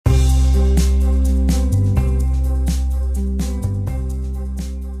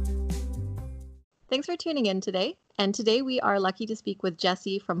Thanks for tuning in today. And today we are lucky to speak with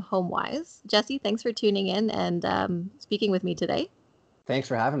Jesse from HomeWise. Jesse, thanks for tuning in and speaking with me today. Thanks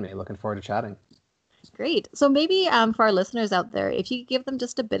for having me. Looking forward to chatting. Great. So maybe for our listeners out there, if you could give them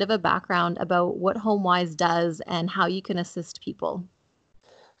just a bit of a background about what HomeWise does and how you can assist people.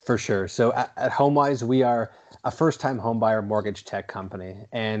 For sure. So at HomeWise, we are a first-time homebuyer mortgage tech company.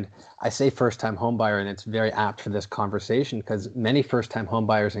 And I say first-time homebuyer, and it's very apt for this conversation because many first-time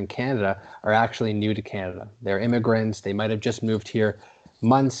homebuyers in Canada are actually new to Canada. They're immigrants. They might have just moved here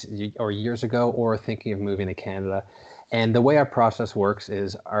months or years ago or thinking of moving to Canada. And the way our process works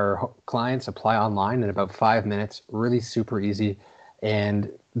is our clients apply online in about 5 minutes, really super easy.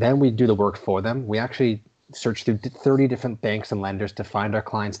 And then we do the work for them. We actually search through 30 different banks and lenders to find our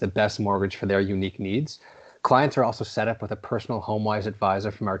clients the best mortgage for their unique needs. Clients are also set up with a personal HomeWise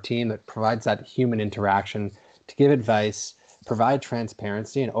advisor from our team that provides that human interaction to give advice, provide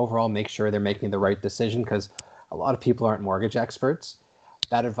transparency, and overall make sure they're making the right decision because a lot of people aren't mortgage experts.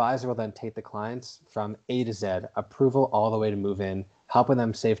 That advisor will then take the clients from A to Z, approval all the way to move in, helping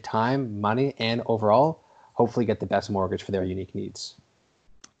them save time, money, and overall, hopefully get the best mortgage for their unique needs.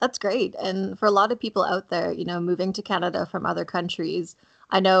 That's great. And for a lot of people out there, moving to Canada from other countries,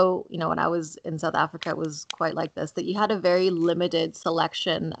 I know, when I was in South Africa, it was quite like this, that you had a very limited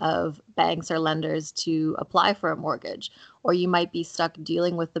selection of banks or lenders to apply for a mortgage, or you might be stuck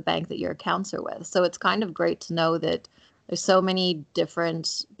dealing with the bank that your accounts are with. So it's kind of great to know that there's so many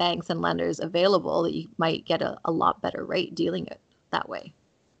different banks and lenders available that you might get a lot better rate dealing it that way.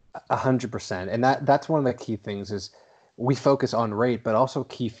 100%. And that's one of the key things is we focus on rate, but also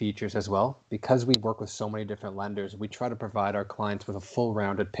key features as well. Because we work with so many different lenders, we try to provide our clients with a full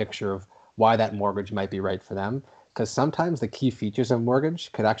rounded picture of why that mortgage might be right for them. Because sometimes the key features of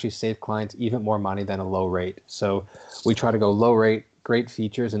mortgage could actually save clients even more money than a low rate. So we try to go low rate, great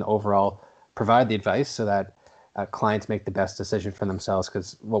features, and overall provide the advice so that clients make the best decision for themselves.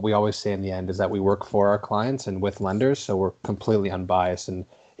 Because what we always say in the end is that we work for our clients and with lenders, so we're completely unbiased. And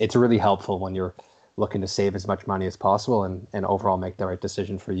it's really helpful when you're looking to save as much money as possible and overall make the right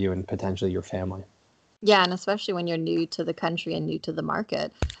decision for you and potentially your family. Yeah, and especially when you're new to the country and new to the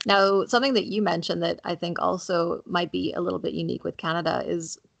market. Now, something that you mentioned that I think also might be a little bit unique with Canada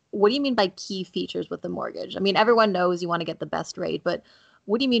is, what do you mean by key features with the mortgage? I mean, everyone knows you want to get the best rate, but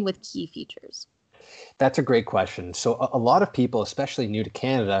what do you mean with key features? That's a great question. So a lot of people, especially new to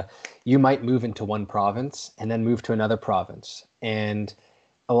Canada, you might move into one province and then move to another province. And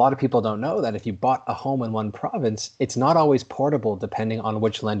a lot of people don't know that if you bought a home in one province, it's not always portable depending on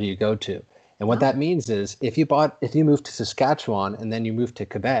which lender you go to. And what that means is if you moved to Saskatchewan and then you moved to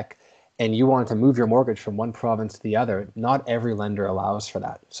Quebec and you wanted to move your mortgage from one province to the other, not every lender allows for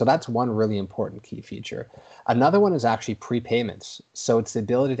that. So that's one really important key feature. Another one is actually prepayments. So it's the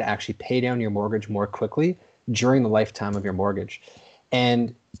ability to actually pay down your mortgage more quickly during the lifetime of your mortgage.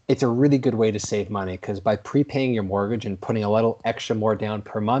 And it's a really good way to save money because by prepaying your mortgage and putting a little extra more down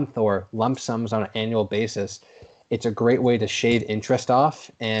per month or lump sums on an annual basis, it's a great way to shave interest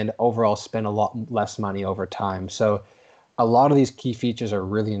off and overall spend a lot less money over time. So a lot of these key features are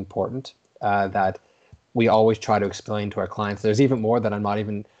really important that we always try to explain to our clients. There's even more that I'm not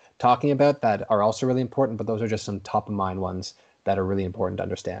even talking about that are also really important, but those are just some top of mind ones that are really important to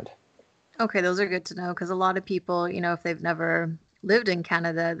understand. Okay, those are good to know because a lot of people, if they've never lived in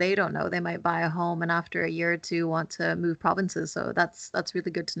Canada, they don't know. They might buy a home and after a year or two want to move provinces. So that's really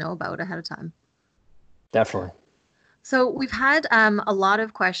good to know about ahead of time. Definitely. So we've had a lot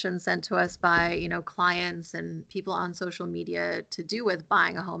of questions sent to us by, clients and people on social media to do with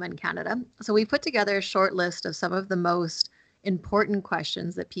buying a home in Canada. So we put together a short list of some of the most important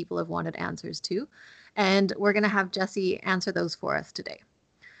questions that people have wanted answers to. And we're going to have Jesse answer those for us today.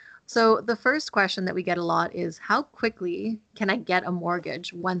 So the first question that we get a lot is, how quickly can I get a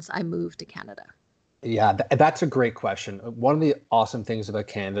mortgage once I move to Canada? Yeah, that's a great question. One of the awesome things about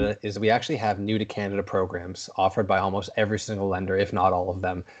Canada is we actually have new to Canada programs offered by almost every single lender, if not all of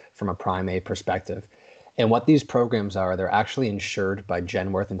them, from a Prime A perspective. And what these programs are, they're actually insured by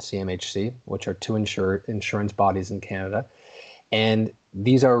Genworth and CMHC, which are two insurance bodies in Canada. And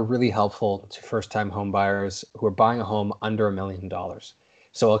these are really helpful to first-time home buyers who are buying a home under $1 million.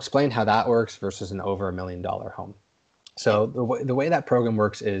 So I'll explain how that works versus an over $1 million home. So the way that program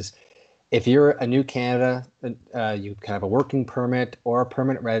works is if you're a new Canada, you can have a working permit or a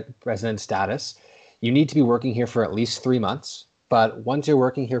permanent resident status. You need to be working here for at least 3 months. But once you're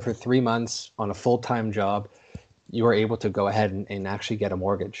working here for 3 months on a full-time job, you are able to go ahead and actually get a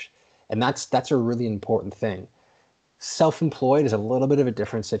mortgage. And that's a really important thing. Self-employed is a little bit of a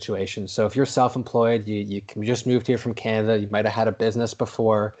different situation. So if you're self-employed, you can just moved here from Canada, you might have had a business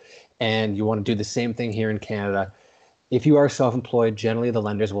before, and you want to do the same thing here in Canada. If you are self-employed, generally the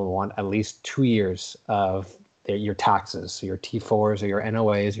lenders will want at least 2 years of your taxes, so your T4s or your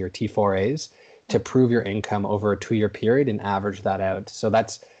NOAs, your T4As, to prove your income over a 2-year period and average that out. So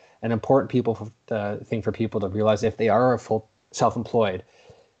that's an important thing for people to realize if they are a full self-employed.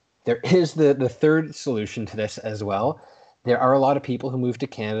 There is the third solution to this as well. There are a lot of people who move to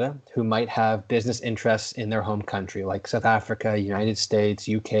Canada who might have business interests in their home country, like South Africa, United States,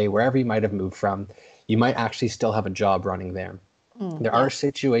 UK, wherever you might have moved from. You might actually still have a job running there. There Yeah. are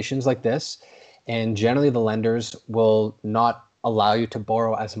situations like this, and generally the lenders will not allow you to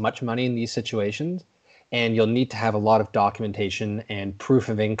borrow as much money in these situations. And you'll need to have a lot of documentation and proof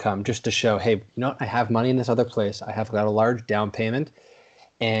of income just to show, hey, I have money in this other place. I have got a large down payment,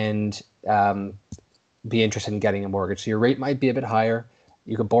 and be interested in getting a mortgage. So your rate might be a bit higher.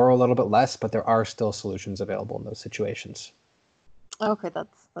 You could borrow a little bit less, but there are still solutions available in those situations. Okay,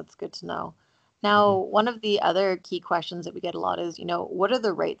 that's good to know. Now, one of the other key questions that we get a lot is, what are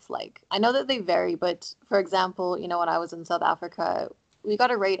the rates like? I know that they vary, but for example, when I was in South Africa, we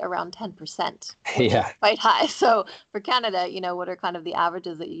got a rate around 10%, which is Yeah. quite high. So for Canada, what are kind of the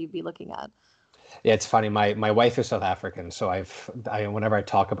averages that you'd be looking at? Yeah, it's funny. My wife is South African, so whenever I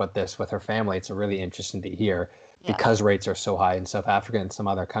talk about this with her family, it's really interesting to hear Yeah. because rates are so high in South Africa and some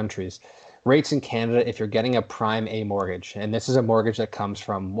other countries. Rates in Canada, if you're getting a prime A mortgage, and this is a mortgage that comes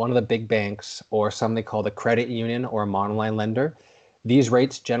from one of the big banks or something called a credit union or a monoline lender, these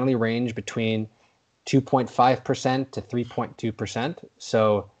rates generally range between 2.5% to 3.2%.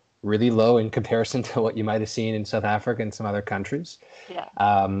 So really low in comparison to what you might have seen in South Africa and some other countries. Yeah.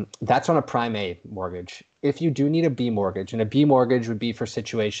 That's on a prime A mortgage. If you do need a B mortgage, and a B mortgage would be for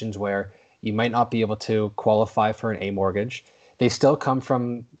situations where you might not be able to qualify for an A mortgage, they still come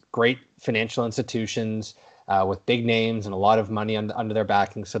from great financial institutions with big names and a lot of money under their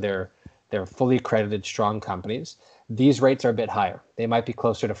backing. So they're fully accredited, strong companies. These rates are a bit higher. They might be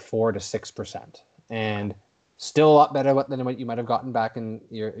closer to 4 to 6%, and still a lot better than what you might have gotten back in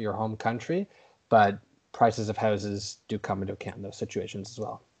your home country. But prices of houses do come into account in those situations as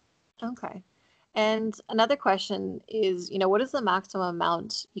well. Okay. And another question is, what is the maximum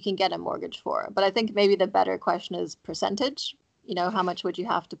amount you can get a mortgage for? But I think maybe the better question is percentage. How much would you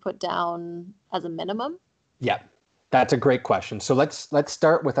have to put down as a minimum? Yeah, that's a great question. So let's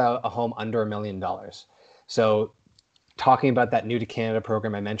start with a home under $1 million. So talking about that New to Canada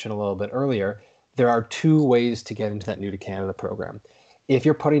program I mentioned a little bit earlier, there are two ways to get into that New to Canada program. If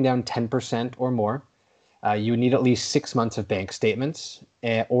you're putting down 10% or more, you need at least 6 months of bank statements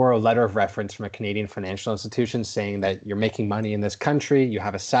or a letter of reference from a Canadian financial institution saying that you're making money in this country, you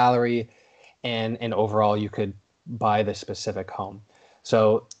have a salary, and overall you could buy the specific home.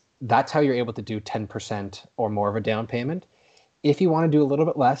 So that's how you're able to do 10% or more of a down payment. If you want to do a little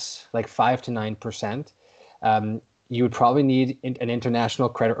bit less, like 5 to 9%, you would probably need an international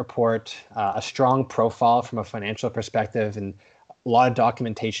credit report, a strong profile from a financial perspective, and a lot of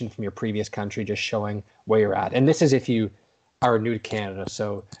documentation from your previous country just showing where you're at. And this is if you are new to Canada,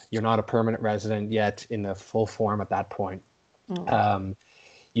 so you're not a permanent resident yet in the full form at that point. Mm.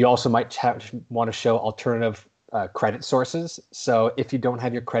 You also might want to show alternative credit sources. So if you don't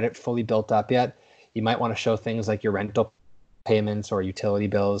have your credit fully built up yet, you might want to show things like your rental payments or utility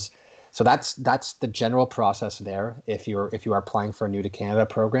bills. So that's the general process there if you are applying for a New to Canada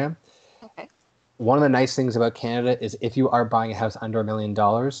program. Okay. One of the nice things about Canada is if you are buying a house under $1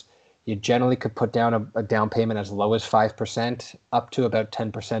 million, you generally could put down a down payment as low as 5%, up to about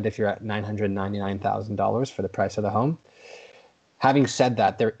 10% if you're at $999,000 for the price of the home. Having said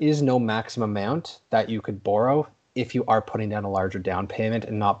that, there is no maximum amount that you could borrow if you are putting down a larger down payment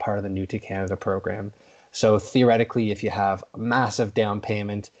and not part of the New to Canada program. So theoretically, if you have a massive down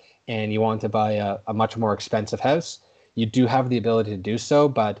payment and you want to buy a much more expensive house, you do have the ability to do so,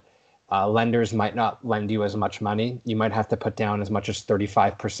 but lenders might not lend you as much money. You might have to put down as much as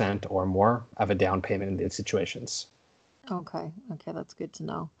 35% or more of a down payment in these situations. Okay. Okay, that's good to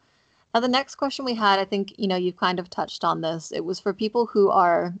know. Now, the next question we had, I think, you've kind of touched on this. It was for people who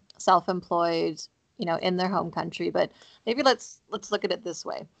are self-employed, in their home country, but maybe let's look at it this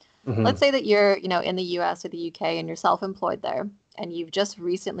way. Mm-hmm. Let's say that you're, in the US or the UK and you're self-employed there and you've just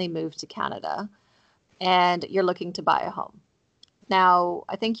recently moved to Canada and you're looking to buy a home. Now,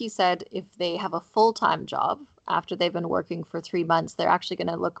 I think you said if they have a full-time job after they've been working for 3 months, they're actually going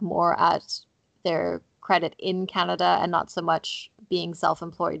to look more at their credit in Canada and not so much being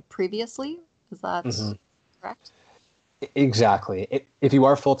self-employed previously. Is that Mm-hmm. correct? Exactly. If you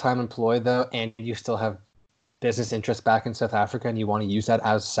are full-time employed though, and you still have business interest back in South Africa and you want to use that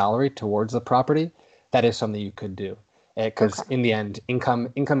as salary towards the property, that is something you could do. Because Okay. in the end,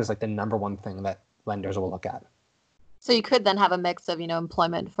 income is like the number one thing that lenders will look at. So you could then have a mix of,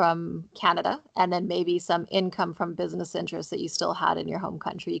 employment from Canada and then maybe some income from business interests that you still had in your home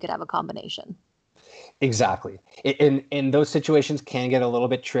country. You could have a combination. Exactly. In those situations can get a little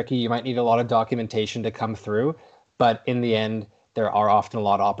bit tricky. You might need a lot of documentation to come through, but in the end, there are often a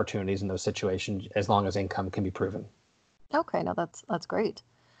lot of opportunities in those situations as long as income can be proven. Okay, no, that's great.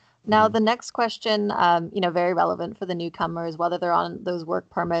 Now, Mhm. the next question, very relevant for the newcomers, whether they're on those work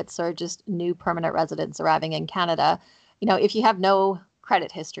permits or just new permanent residents arriving in Canada. If you have no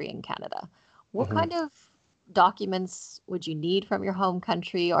credit history in Canada, what Mhm. kind of documents would you need from your home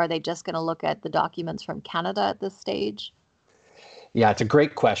country? Or are they just going to look at the documents from Canada at this stage? Yeah, it's a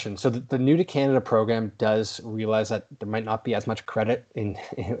great question. So the New to Canada program does realize that there might not be as much credit in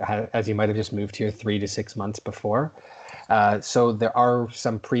as you might have just moved here 3 to 6 months before. So there are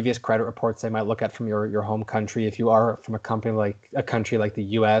some previous credit reports they might look at from your home country. If you are from a country like the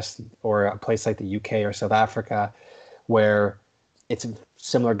U.S. or a place like the U.K. or South Africa, where it's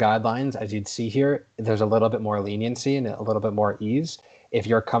similar guidelines as you'd see here, there's a little bit more leniency and a little bit more ease. If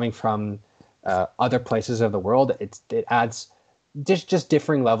you're coming from other places of the world, it adds just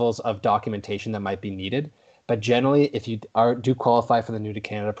differing levels of documentation that might be needed. But generally, if you do qualify for the New to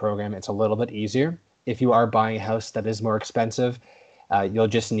Canada program, it's a little bit easier. If you are buying a house that is more expensive, you'll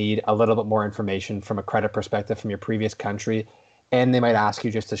just need a little bit more information from a credit perspective from your previous country, and they might ask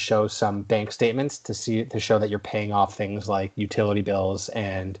you just to show some bank statements to show that you're paying off things like utility bills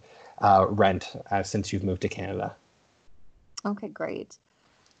and rent since you've moved to Canada. Okay, great.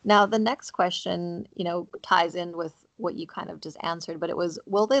 Now, the next question, ties in with what you kind of just answered, but it was,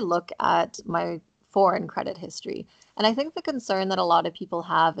 will they look at my foreign credit history? And I think the concern that a lot of people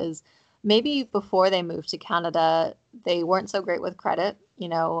have is maybe before they moved to Canada, they weren't so great with credit,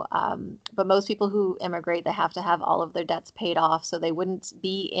 but most people who immigrate, they have to have all of their debts paid off, so they wouldn't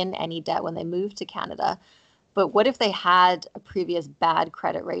be in any debt when they moved to Canada. But what if they had a previous bad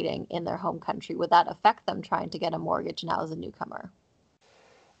credit rating in their home country? Would that affect them trying to get a mortgage now as a newcomer?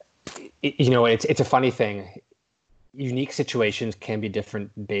 It's a funny thing. Unique situations can be different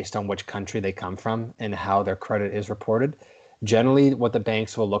based on which country they come from and how their credit is reported. Generally, what the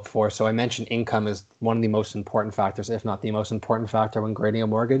banks will look for, so I mentioned income is one of the most important factors, if not the most important factor when grading a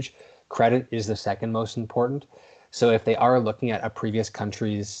mortgage. Credit is the second most important. So if they are looking at a previous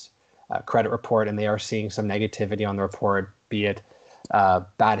country's credit report and they are seeing some negativity on the report, be it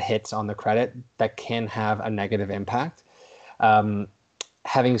bad hits on the credit, that can have a negative impact. Um,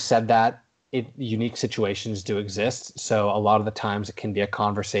 Having said that, unique situations do exist. So a lot of the times it can be a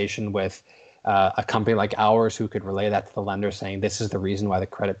conversation with a company like ours who could relay that to the lender saying, this is the reason why the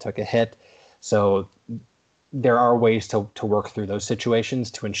credit took a hit. So there are ways to work through those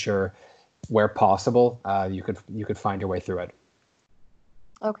situations to ensure where possible, you could find your way through it.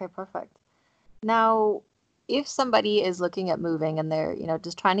 Okay, perfect. Now, if somebody is looking at moving and they're,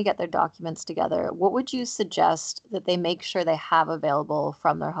 just trying to get their documents together, what would you suggest that they make sure they have available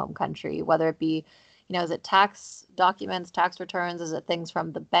from their home country? Whether it be, is it tax documents, tax returns? Is it things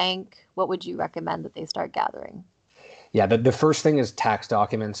from the bank? What would you recommend that they start gathering? Yeah, the first thing is tax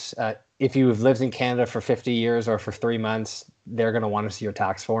documents. If you've lived in Canada for 50 years or for 3 months, they're going to want to see your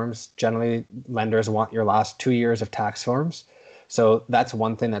tax forms. Generally, lenders want your last 2 years of tax forms. So that's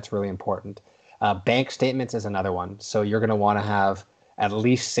one thing that's really important. Bank statements is another one. So you're going to want to have at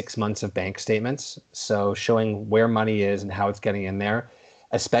least 6 months of bank statements. So showing where money is and how it's getting in there,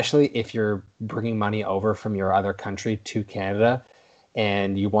 especially if you're bringing money over from your other country to Canada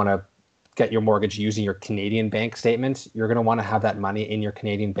and you want to get your mortgage using your Canadian bank statements, you're going to want to have that money in your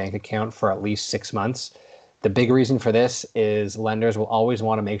Canadian bank account for at least 6 months. The big reason for this is lenders will always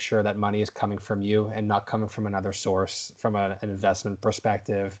want to make sure that money is coming from you and not coming from another source, from an investment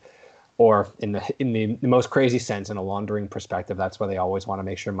perspective, or in the most crazy sense, in a laundering perspective. That's why they always want to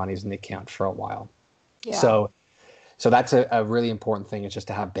make sure money's in the account for a while. Yeah. So that's a really important thing, is just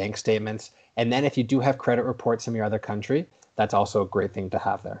to have bank statements. And then if you do have credit reports from your other country, that's also a great thing to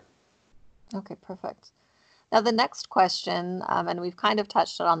have there. Okay, perfect. Now, the next question, and we've kind of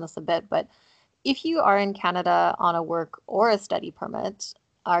touched on this a bit, but if you are in Canada on a work or a study permit,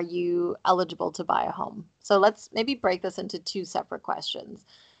 are you eligible to buy a home? So let's maybe break this into two separate questions.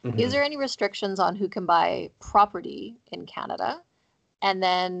 Is Mhm. there any restrictions on who can buy property in Canada? And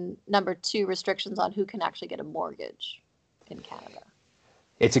then number two, restrictions on who can actually get a mortgage in Canada.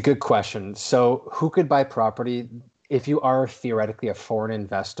 It's a good question. So, who could buy property? If you are theoretically a foreign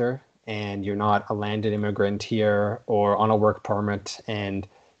investor and you're not a landed immigrant here or on a work permit and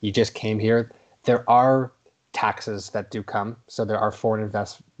you just came here, there are taxes that do come. So there are foreign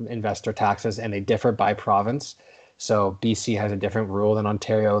investor taxes, and they differ by province. So BC has a different rule than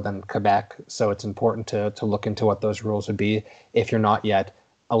Ontario, than Quebec. So it's important to look into what those rules would be if you're not yet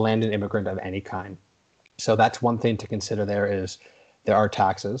a landed immigrant of any kind. So that's one thing to consider. There are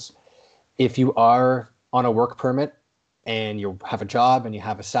taxes. If you are on a work permit and you have a job and you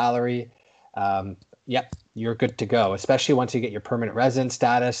have a salary, yep, you're good to go. Especially once you get your permanent resident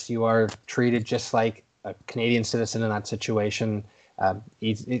status, you are treated just like a Canadian citizen in that situation, and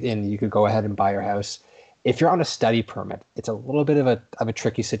you could go ahead and buy your house. If you're on a study permit, it's a little bit of a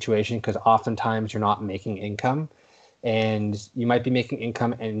tricky situation because oftentimes you're not making income, and you might be making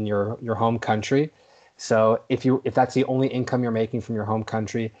income in your home country. So if that's the only income you're making from your home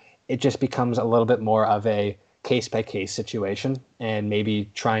country, it just becomes a little bit more of a case by case situation, and maybe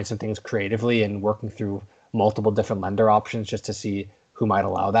trying some things creatively and working through multiple different lender options just to see who might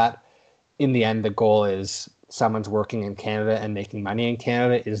allow that. In the end, the goal is someone's working in Canada and making money in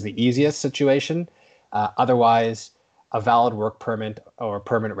Canada is the easiest situation. Otherwise, a valid work permit or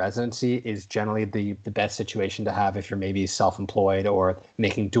permanent residency is generally the best situation to have if you're maybe self-employed or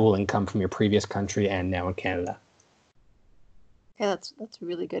making dual income from your previous country and now in Canada. Okay, that's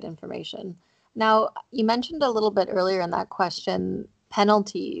really good information. Now, you mentioned a little bit earlier in that question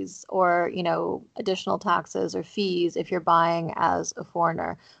penalties or, additional taxes or fees if you're buying as a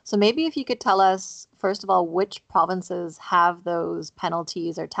foreigner. So maybe if you could tell us, first of all, which provinces have those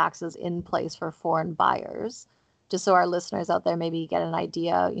penalties or taxes in place for foreign buyers, just so our listeners out there maybe get an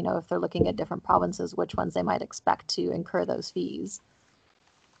idea, if they're looking at different provinces, which ones they might expect to incur those fees.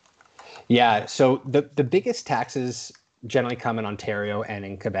 Yeah, so the biggest taxes generally come in Ontario and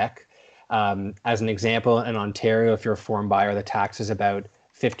in Quebec. As an example, in Ontario, if you're a foreign buyer, the tax is about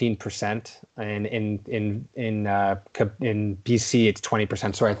 15%, and in BC it's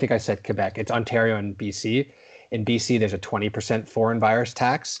 20%. Sorry, I think I said Quebec. It's Ontario and BC. In BC, there's a 20% foreign buyers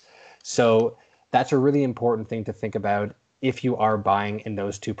tax. So that's a really important thing to think about if you are buying in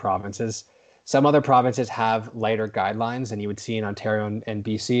those two provinces. Some other provinces have lighter guidelines than you would see in Ontario and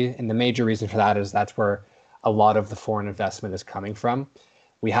BC, and the major reason for that is that's where a lot of the foreign investment is coming from.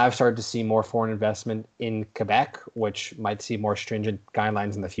 We have started to see more foreign investment in Quebec, which might see more stringent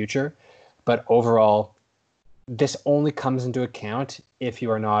guidelines in the future. But overall, this only comes into account if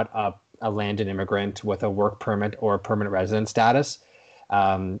you are not a landed immigrant with a work permit or a permanent resident status.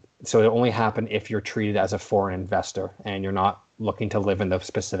 So it only happen if you're treated as a foreign investor and you're not looking to live in the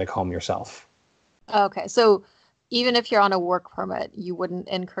specific home yourself. Okay, so even if you're on a work permit, you wouldn't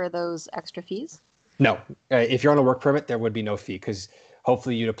incur those extra fees? No, if you're on a work permit, there would be no fee because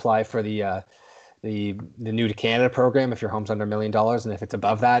hopefully you'd apply for the new to Canada program if your home's under $1 million, and if it's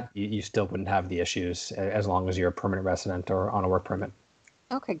above that, you still wouldn't have the issues as long as you're a permanent resident or on a work permit.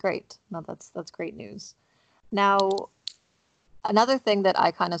 Okay, great. No, that's great news. Now, another thing that I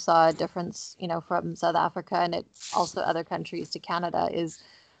kind of saw a difference, from South Africa and also other countries to Canada is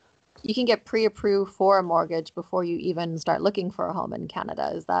you can get pre-approved for a mortgage before you even start looking for a home in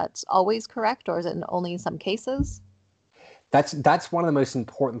Canada. Is that always correct, or is it only in some cases? That's one of the most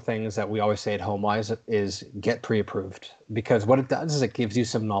important things that we always say at HomeWise is get pre-approved, because what it does is it gives you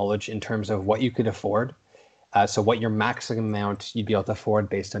some knowledge in terms of what you could afford. So what your maximum amount you'd be able to afford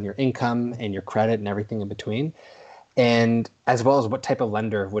based on your income and your credit and everything in between, and as well as what type of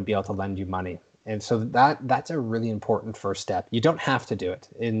lender would be able to lend you money. And so that's a really important first step. You don't have to do it.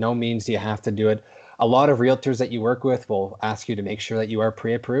 In no means do you have to do it. A lot of realtors that you work with will ask you to make sure that you are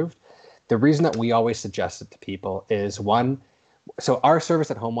pre-approved. The reason that we always suggest it to people is one, so our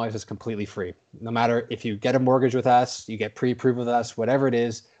service at HomeWise is completely free. No matter if you get a mortgage with us, you get pre-approved with us, whatever it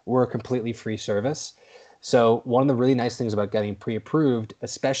is, we're a completely free service. So one of the really nice things about getting pre-approved,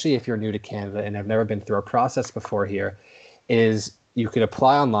 especially if you're new to Canada and have never been through a process before here, is you could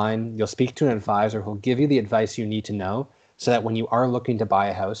apply online. You'll speak to an advisor who'll give you the advice you need to know so that when you are looking to buy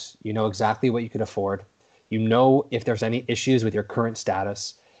a house, you know exactly what you could afford. You know if there's any issues with your current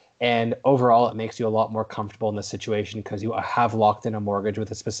status. And overall, it makes you a lot more comfortable in the situation because you have locked in a mortgage with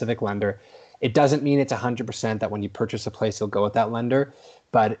a specific lender. It doesn't mean it's 100% that when you purchase a place, you'll go with that lender,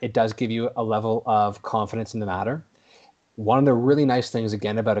 but it does give you a level of confidence in the matter. One of the really nice things,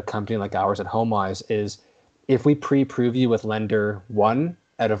 again, about a company like ours at HomeWise is if we pre-approve you with lender one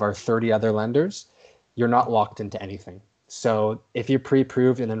out of our 30 other lenders, you're not locked into anything. So if you're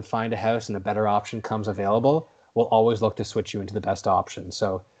pre-approved and then find a house and a better option comes available, we'll always look to switch you into the best option.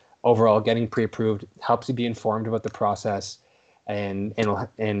 So overall, getting pre-approved helps you be informed about the process and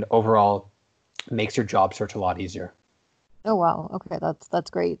overall makes your job search a lot easier. Oh wow. Okay, that's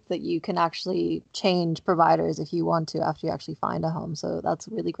great that you can actually change providers if you want to after you actually find a home. So that's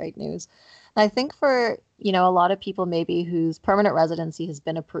really great news. And I think for, a lot of people maybe whose permanent residency has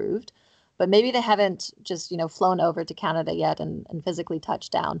been approved, but maybe they haven't just, flown over to Canada yet and physically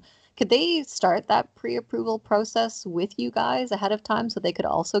touched down. Could they start that pre-approval process with you guys ahead of time so they could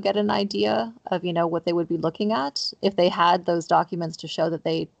also get an idea of, what they would be looking at if they had those documents to show that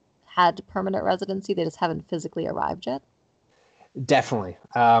they had permanent residency, they just haven't physically arrived yet? Definitely.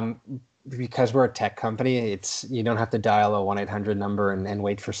 Because we're a tech company, it's you don't have to dial a 1-800 number and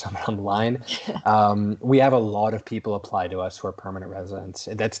wait for someone on the line. We have a lot of people apply to us who are permanent residents.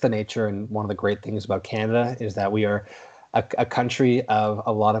 That's the nature, and one of the great things about Canada is that we are a country of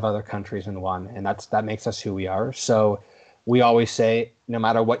a lot of other countries in one, and that makes us who we are. So we always say, no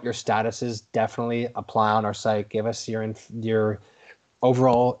matter what your status is, definitely apply on our site. Give us your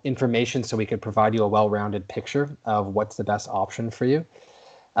overall information so we could provide you a well-rounded picture of what's the best option for you.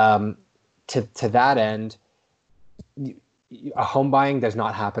 Um, to that end, a home buying does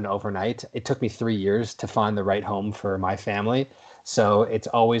not happen overnight. It took me 3 years to find the right home for my family. So it's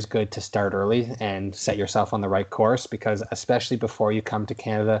always good to start early and set yourself on the right course because, especially before you come to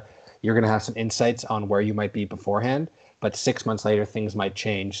Canada, you're going to have some insights on where you might be beforehand. But 6 months later, things might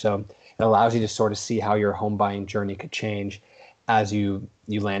change. So it allows you to sort of see how your home buying journey could change as you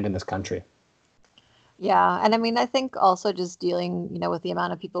land in this country. Yeah, and I mean, I think also just dealing, with the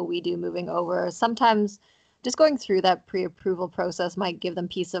amount of people we do moving over, sometimes just going through that pre-approval process might give them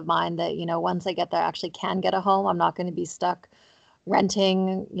peace of mind that, once I get there, I actually can get a home. I'm not going to be stuck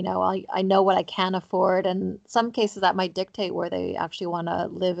renting. I know what I can afford, and some cases that might dictate where they actually want to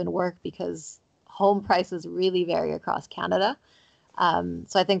live and work because home prices really vary across Canada.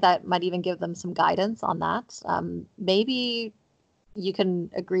 So I think that might even give them some guidance on that. Maybe you can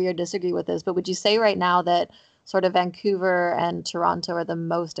agree or disagree with this, but would you say right now that sort of Vancouver and Toronto are the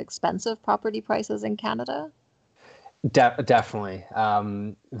most expensive property prices in Canada? Definitely.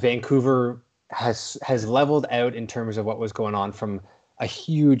 Vancouver has leveled out in terms of what was going on from a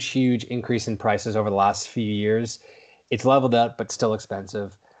huge increase in prices over the last few years. It's leveled out, but still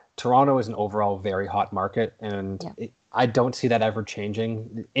expensive. Toronto is an overall very hot market, and Yeah. I don't see that ever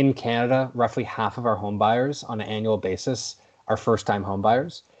changing. In Canada, roughly half of our home buyers on an annual basis are first-time home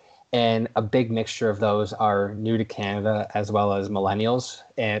buyers, and a big mixture of those are new to Canada as well as millennials.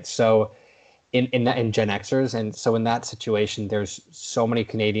 And so in Gen Xers. And so in that situation, there's so many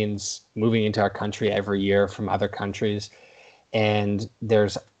Canadians moving into our country every year from other countries, and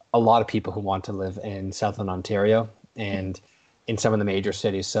there's a lot of people who want to live in Southern Ontario and in some of the major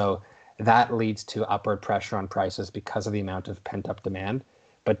cities. So that leads to upward pressure on prices because of the amount of pent up demand.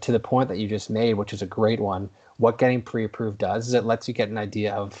 But to the point that you just made, which is a great one, what getting pre-approved does is it lets you get an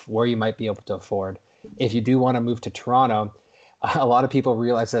idea of where you might be able to afford. If you do want to move to Toronto, a lot of people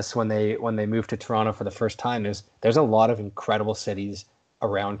realize this when they move to Toronto for the first time is there's a lot of incredible cities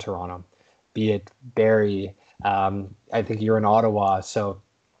around Toronto, be it Barrie. I think you're in Ottawa, so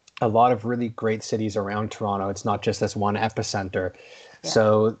a lot of really great cities around Toronto. It's not just this one epicenter. Yeah.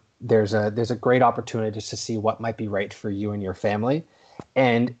 So there's a great opportunity just to see what might be right for you and your family.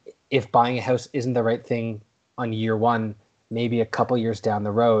 And if buying a house isn't the right thing on year one, maybe a couple years down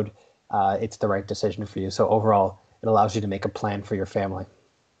the road, it's the right decision for you. So overall, it allows you to make a plan for your family.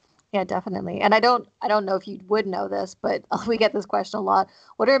 Yeah, definitely. And I don't know if you would know this, but we get this question a lot.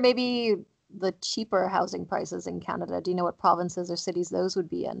 What are maybe the cheaper housing prices in Canada? Do you know what provinces or cities those would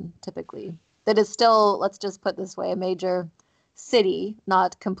be in typically? That is still, let's just put this way, a major city,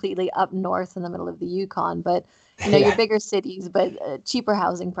 not completely up north in the middle of the Yukon, but your Yeah. bigger cities, but cheaper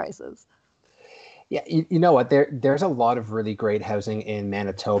housing prices. Yeah, you know what? There's a lot of really great housing in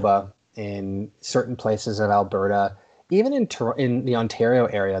Manitoba, in certain places of Alberta, even in the Ontario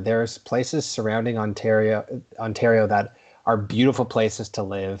area. There's places surrounding Ontario that are beautiful places to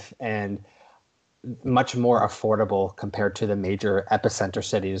live and much more affordable compared to the major epicenter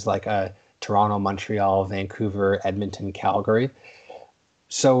cities like Toronto, Montreal, Vancouver, Edmonton, Calgary.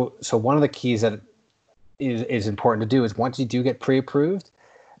 So one of the keys that is important to do is once you do get pre-approved,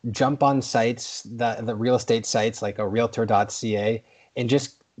 jump on sites, the real estate sites like a realtor.ca, and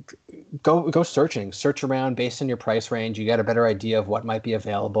just go search around based on your price range. You get a better idea of what might be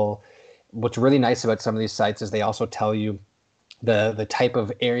available. What's really nice about some of these sites is they also tell you the type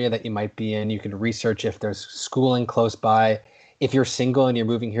of area that you might be in. You can research if there's schooling close by. If you're single and you're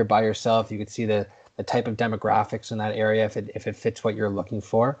moving here by yourself, you could see the type of demographics in that area if it fits what you're looking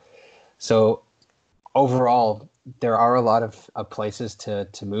for. So overall, there are a lot of places to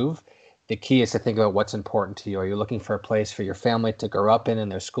move. the key is to think about what's important to you. Are you looking for a place for your family to grow up in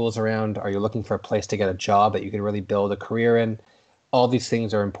and there's schools around? Are you looking for a place to get a job that you can really build a career in? All these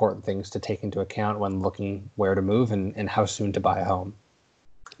things are important things to take into account when looking where to move and how soon to buy a home.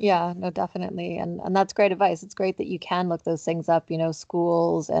 Yeah, no, definitely. And that's great advice. It's great that you can look those things up,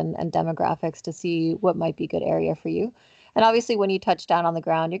 schools and demographics to see what might be a good area for you. And obviously, when you touch down on the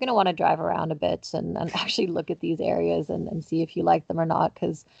ground, you're going to want to drive around a bit and actually look at these areas and see if you like them or not.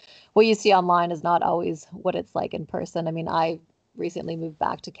 Because what you see online is not always what it's like in person. I mean, I recently moved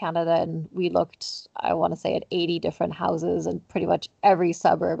back to Canada and we looked, I want to say, at 80 different houses in pretty much every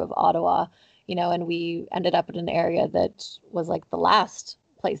suburb of Ottawa, and we ended up in an area that was like the last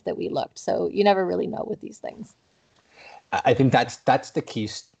place that we looked. So you never really know with these things. I think that's the key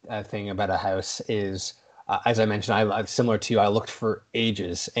thing about a house is, as I mentioned, I similar to you. I looked for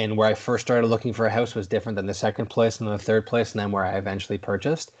ages, and where I first started looking for a house was different than the second place and then the third place, and then where I eventually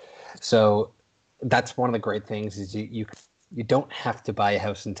purchased. So that's one of the great things is you don't have to buy a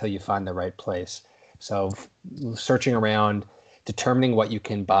house until you find the right place. So searching around, determining what you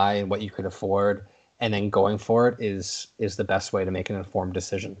can buy and what you could afford, and then going for it is the best way to make an informed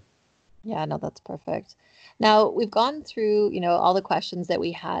decision. Yeah, no, that's perfect. Now, we've gone through, all the questions that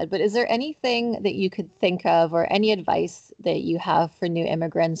we had, but is there anything that you could think of or any advice that you have for new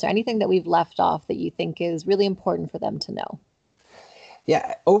immigrants or anything that we've left off that you think is really important for them to know?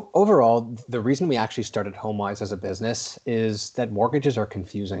 Yeah, overall, the reason we actually started HomeWise as a business is that mortgages are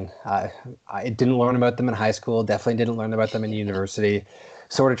confusing. I didn't learn about them in high school, definitely didn't learn about them in university.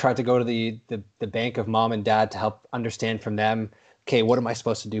 Sort of tried to go to the bank of mom and dad to help understand from them, okay, what am I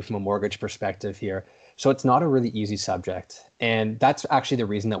supposed to do from a mortgage perspective here? So it's not a really easy subject. And that's actually the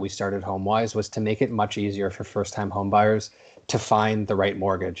reason that we started HomeWise was to make it much easier for first-time homebuyers to find the right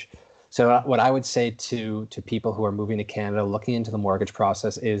mortgage. So what I would say to people who are moving to Canada, looking into the mortgage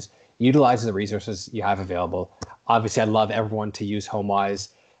process, is utilize the resources you have available. Obviously, I'd love everyone to use HomeWise,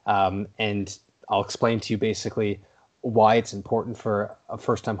 and I'll explain to you basically why it's important for a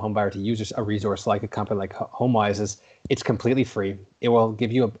first-time homebuyer to use a resource like a company like HomeWise. Is it's completely free. It will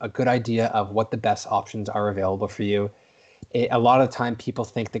give you a good idea of what the best options are available for you. A lot of the time people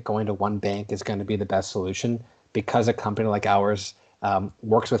think that going to one bank is going to be the best solution because a company like ours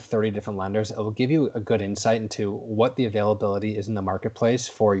works with 30 different lenders. It will give you a good insight into what the availability is in the marketplace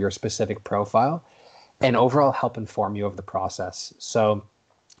for your specific profile and overall help inform you of the process. So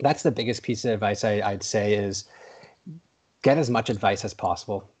that's the biggest piece of advice I'd say is get as much advice as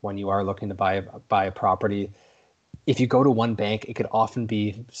possible when you are looking to buy a property. If you go to one bank, it could often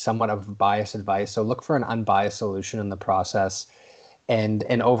be somewhat of biased advice. So look for an unbiased solution in the process and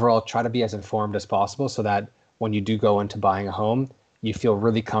overall try to be as informed as possible so that when you do go into buying a home, you feel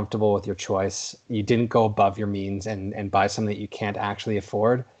really comfortable with your choice. You didn't go above your means and buy something that you can't actually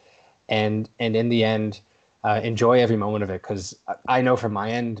afford. And in the end, enjoy every moment of it. Because I know from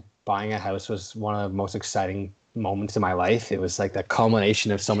my end, buying a house was one of the most exciting moments in my life. It was like the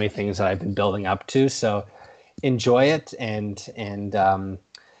culmination of so many things that I've been building up to. So enjoy it and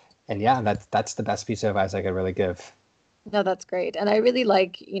yeah, that's the best piece of advice I could really give. No, that's great. And I really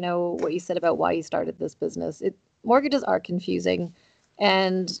like, what you said about why you started this business. Mortgages are confusing.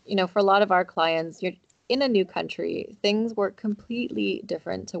 And, for a lot of our clients, you're in a new country, things work completely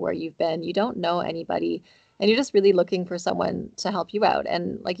different to where you've been. You don't know anybody, and you're just really looking for someone to help you out.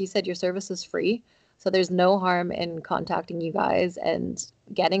 And like you said, your service is free. So there's no harm in contacting you guys and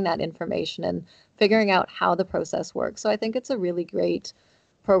getting that information and figuring out how the process works. So I think it's a really great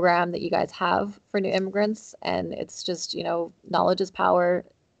program that you guys have for new immigrants. And it's just, knowledge is power.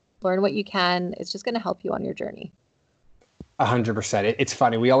 Learn what you can. It's just going to help you on your journey. 100%. It's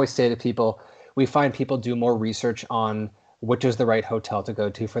funny. We always say to people, we find people do more research on which is the right hotel to go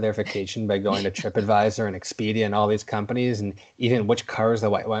to for their vacation by going to TripAdvisor and Expedia and all these companies, and even which car is the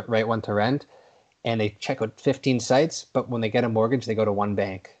right one to rent. And they check out 15 sites, but when they get a mortgage, they go to one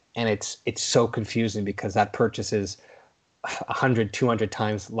bank. And it's so confusing because that purchase is 100, 200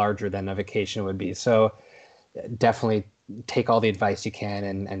 times larger than a vacation would be. So definitely take all the advice you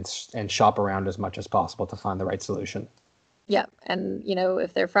can and shop around as much as possible to find the right solution. Yeah, and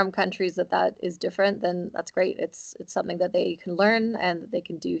if they're from countries that is different, then that's great. It's something that they can learn and that they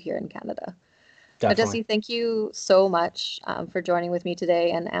can do here in Canada. Now, Definitely. Jesse, thank you so much for joining with me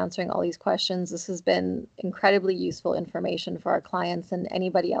today and answering all these questions. This has been incredibly useful information for our clients and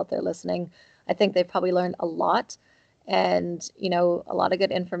anybody out there listening. I think they've probably learned a lot and, a lot of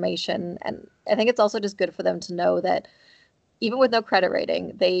good information. And I think it's also just good for them to know that even with no credit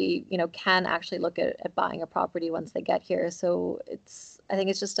rating, they, can actually look at buying a property once they get here. So I think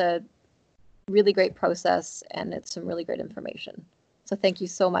it's just a really great process and it's some really great information. So thank you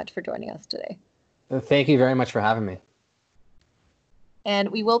so much for joining us today. Thank you very much for having me.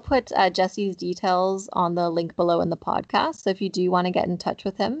 And we will put Jesse's details on the link below in the podcast. So if you do want to get in touch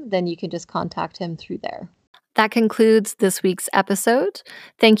with him, then you can just contact him through there. That concludes this week's episode.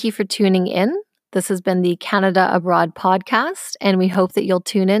 Thank you for tuning in. This has been the Canada Abroad podcast, and we hope that you'll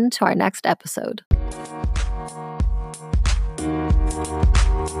tune in to our next episode.